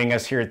for joining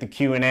us here at the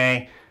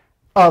Q&A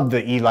of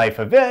the elife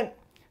event.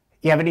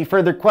 If you have any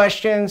further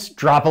questions,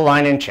 drop a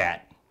line in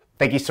chat.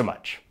 Thank you so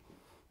much.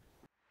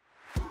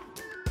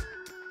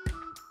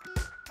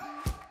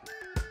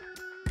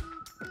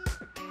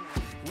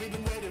 We've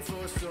been waiting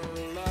for so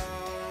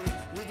long.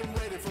 We've been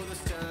waiting for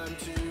this time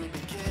to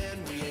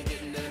begin. We ain't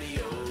getting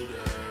any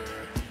older.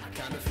 I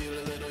kind of feel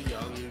a little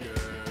younger.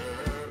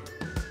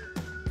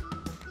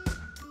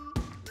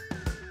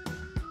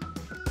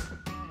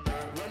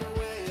 Run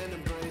away and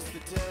embrace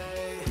the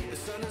day. The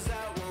sun is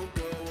out, won't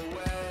go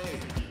away.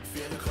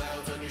 Feel the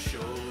clouds on your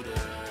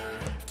shoulder.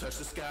 Touch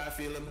the sky,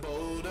 feeling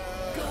bolder.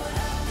 Going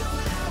out,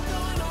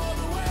 going all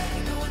the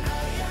way. Going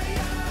high, high,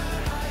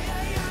 high, high,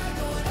 high, high.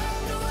 Going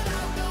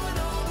out, going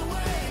all the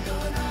way.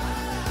 Going high,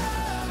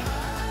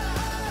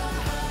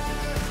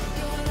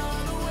 going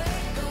all the way.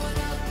 Going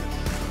up,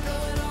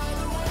 going all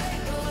the way.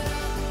 Going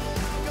up,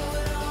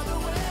 going all the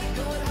way.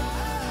 Going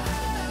higher.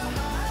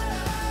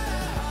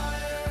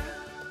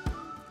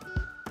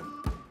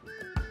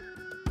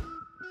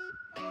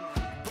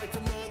 Break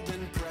the mold,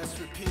 then press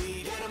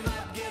repeat.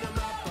 Get 'em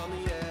up on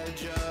the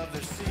edge of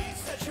their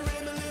seats. Set your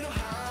aim a little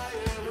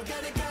higher. We're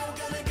gonna go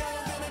there.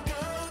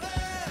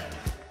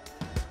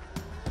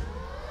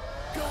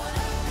 Going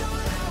up,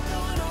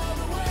 going all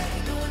the way.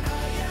 Going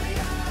high, high,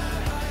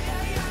 high, high,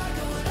 high, high.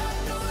 Going up,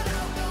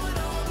 going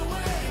all the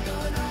way.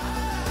 Going high,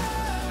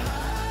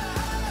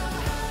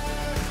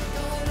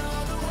 going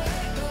all the way.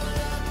 Going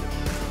up,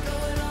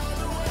 going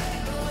all the way.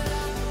 Going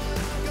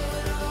up,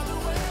 going all the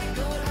way.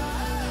 Going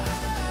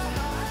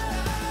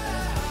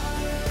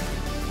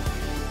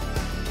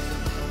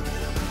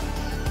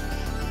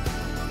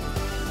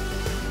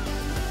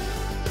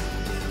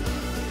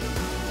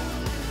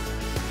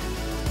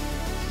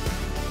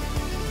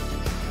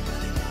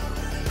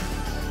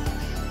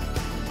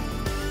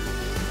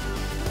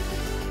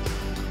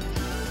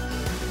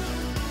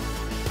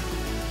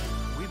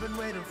We've been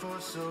waiting for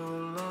so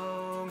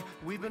long.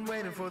 We've been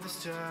waiting for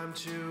this time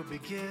to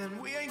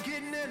begin. We ain't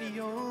getting any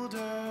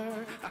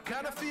older. I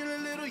kind of feel a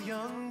little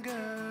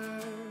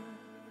younger.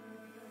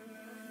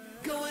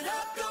 Going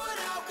up, going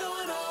out,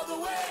 going all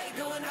the way.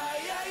 Going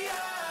high, high,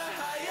 high,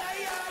 high,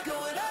 high, high.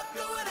 Going up,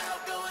 going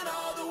out, going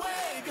all the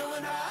way.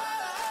 Going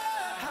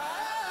high,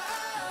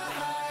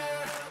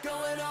 higher.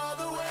 Going all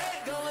the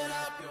way. Going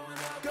up,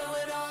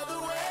 going all the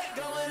way.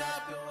 Going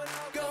up,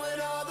 going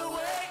all the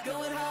way.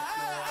 Going higher.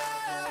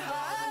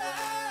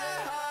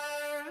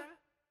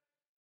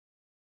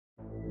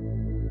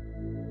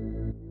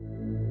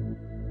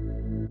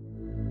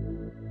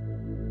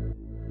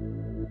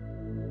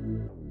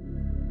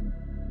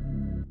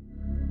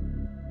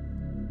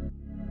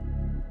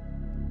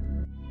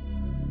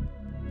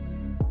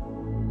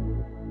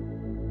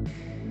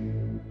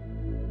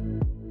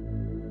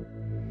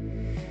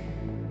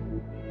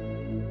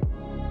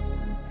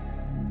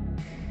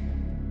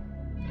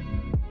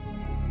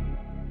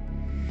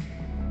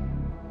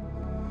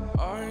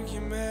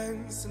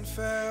 Arguments and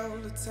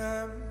failed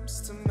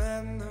attempts to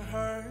mend the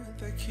hurt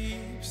that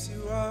keeps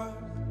you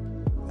up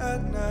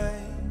at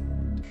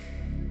night.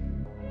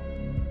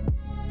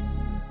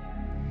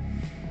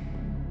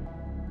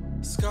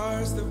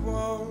 Scars that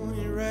won't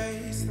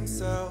erase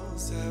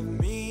themselves have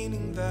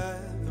meaning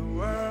that the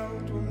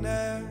world will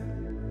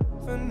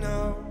never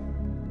know.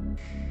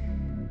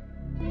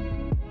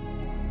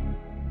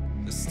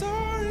 The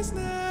stories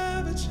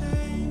never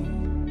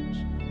change.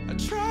 I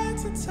tried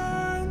to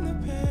turn the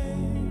page.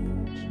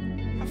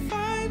 I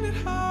find it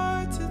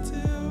hard to do.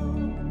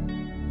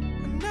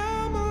 And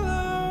now I'm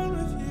alone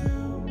with you.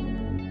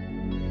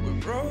 We're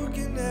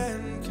broken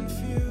and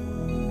confused.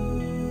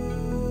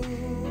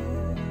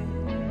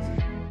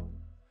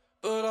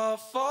 But I'll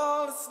fall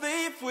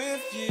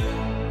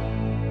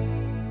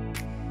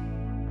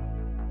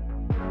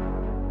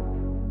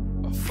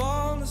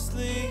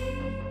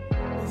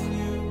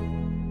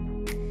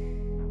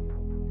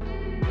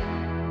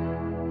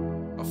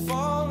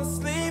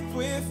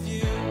with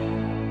you.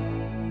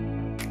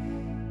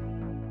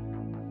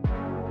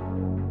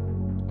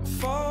 I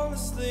fall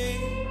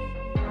asleep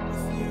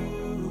with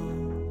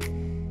you.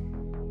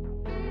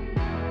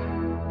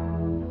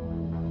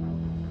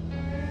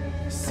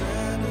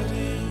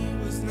 Sanity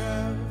was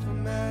never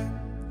meant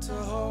to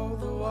hold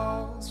the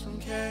walls from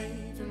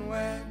caving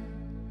when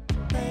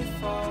they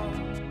fall.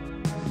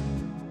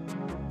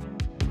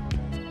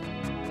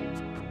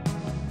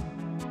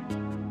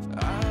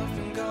 I've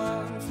been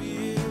gone for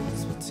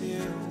years, but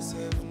tears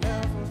have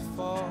never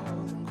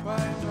fallen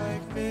quite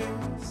like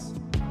this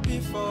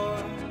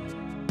before.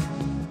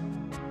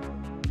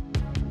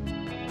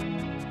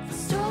 The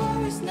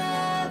stories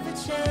never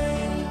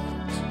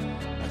change.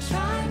 I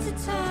try to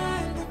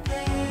turn the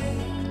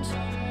page.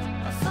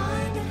 I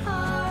find it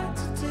hard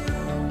to do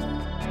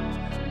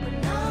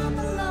when I'm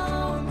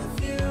alone with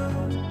you.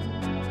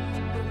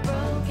 We're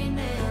broken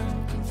and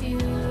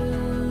confused,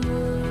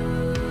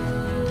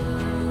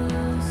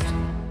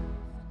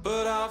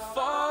 but I'll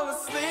fall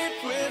asleep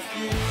with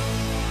you.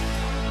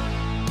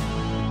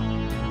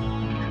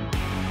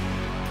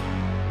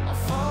 I'll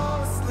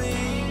fall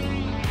asleep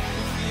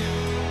with you.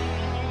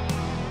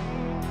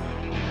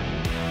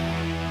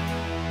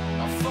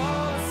 I'll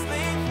fall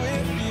asleep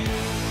with you.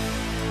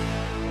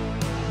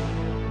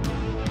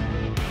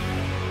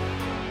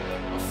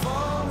 I'll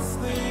fall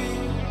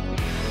asleep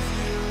with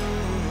you.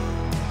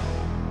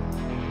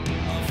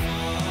 I'll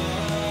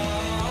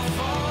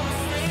fall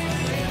asleep with you.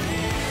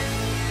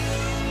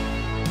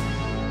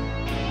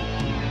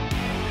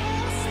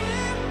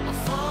 I'll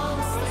fall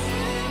asleep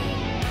with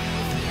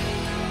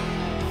you.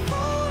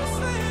 Fall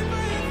asleep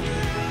with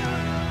you.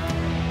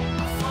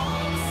 I'll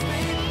fall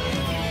asleep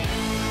with you.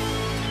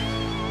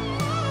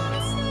 Fall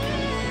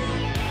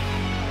asleep.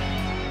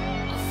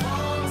 I'll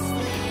fall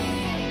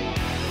asleep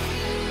with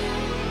you.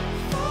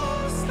 Fall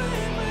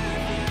asleep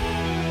with you.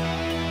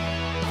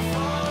 I'll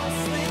fall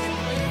asleep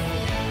with you.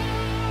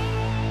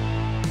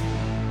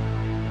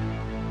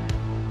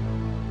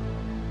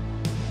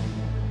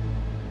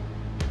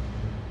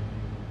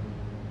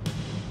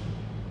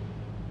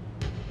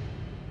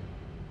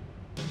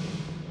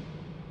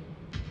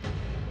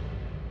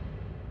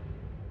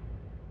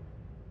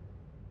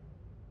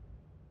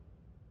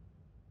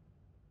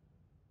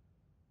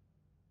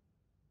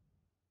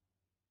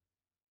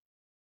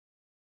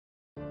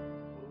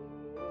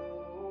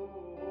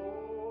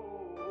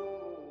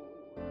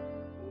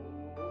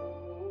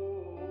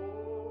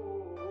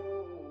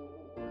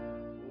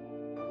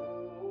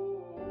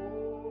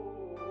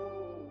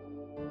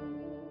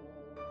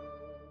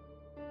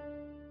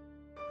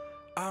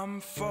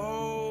 I'm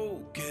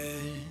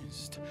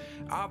focused.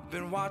 I've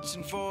been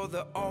watching for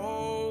the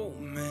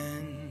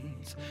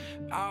omens.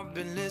 I've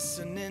been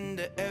listening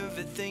to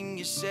everything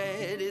you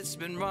said. It's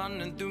been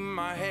running through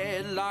my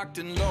head, locked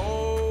and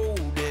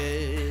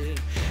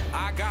loaded.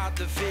 I got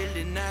the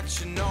feeling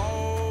that you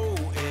know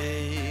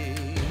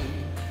it.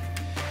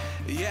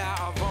 Yeah,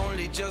 I've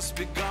only just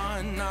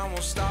begun. I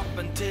won't stop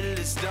until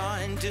it's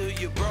done, till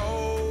you're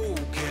broken.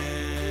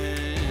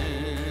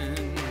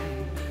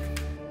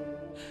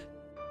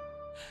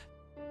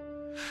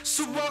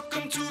 So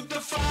welcome to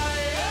the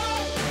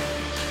fire.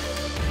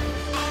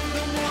 I'm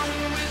the one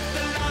with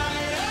the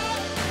liar.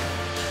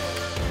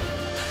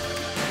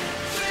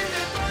 Feel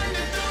it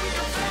burning through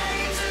your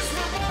veins as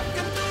we're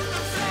walking through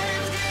the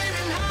flames,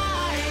 getting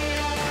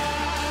higher.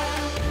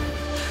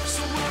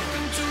 So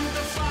welcome to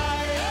the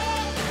fire.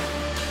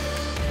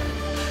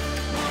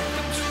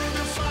 Welcome to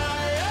the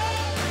fire.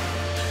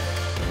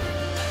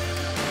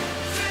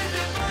 Feel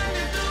it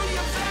burning through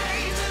your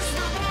veins as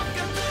we're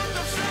walking through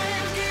the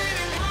flames,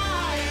 getting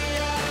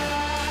higher.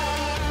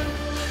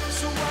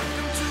 So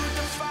welcome to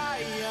the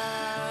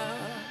fire.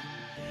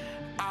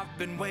 I've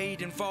been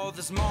waiting for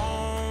this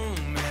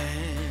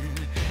moment,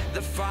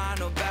 the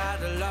final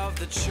battle of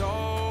the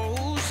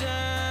chosen.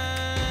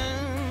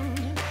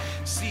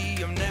 See,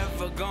 I'm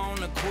never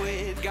gonna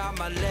quit, got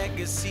my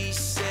legacy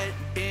set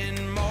in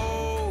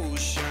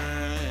motion.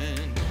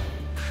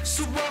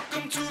 So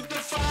welcome to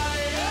the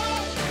fire.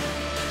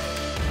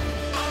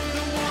 I'm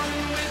the one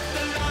with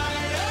the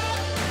liar.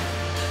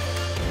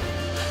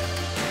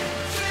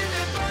 Feel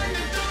it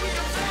burning through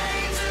your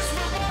veins as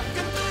we're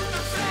walking through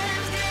the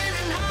flames,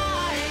 getting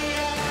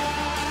higher.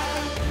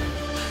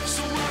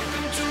 So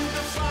welcome to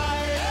the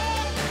fire.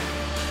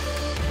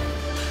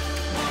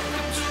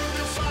 Welcome to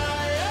the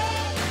fire.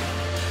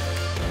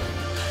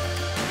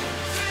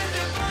 Feel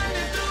it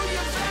burning through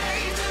your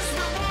veins as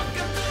we're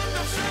walking through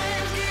the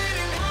flames,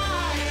 getting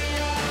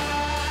higher.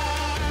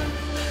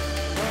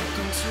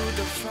 Welcome to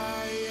the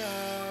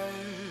fire.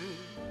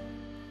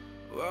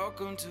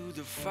 Welcome to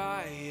the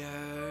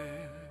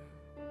fire.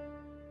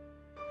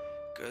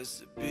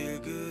 'Cause the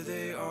bigger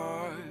they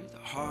are, the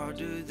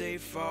harder they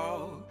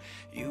fall.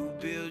 You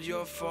build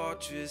your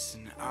fortress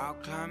and I'll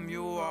climb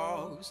your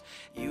walls.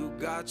 You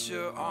got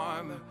your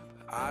armor,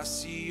 but I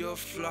see your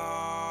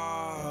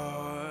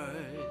flaws.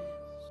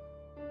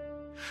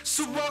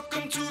 So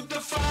welcome to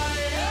the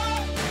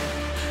fire.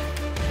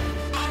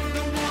 I'm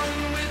the one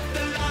with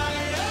the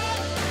liar.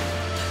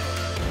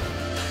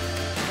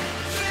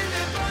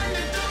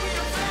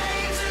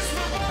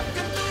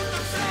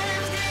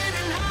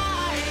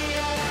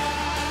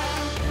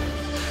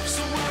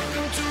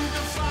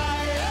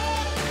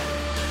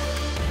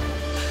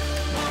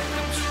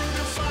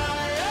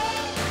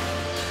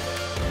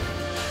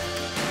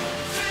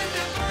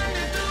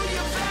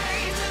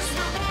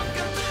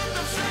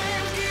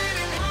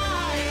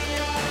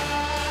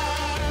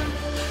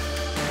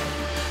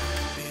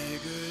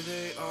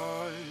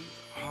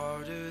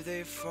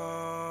 they fall.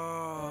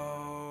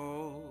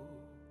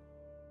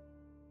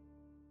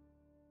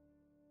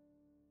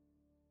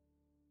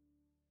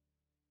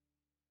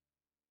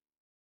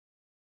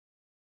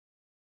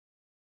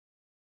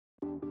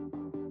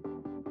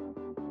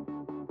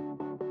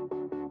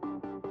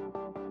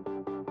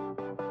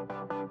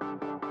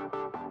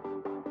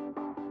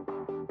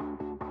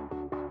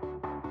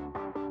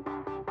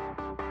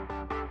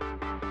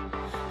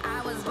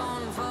 I was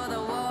born for the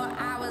war,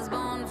 I was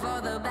born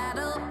for the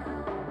battle.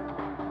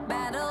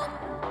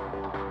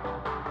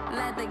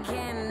 Let the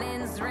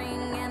cannons ring.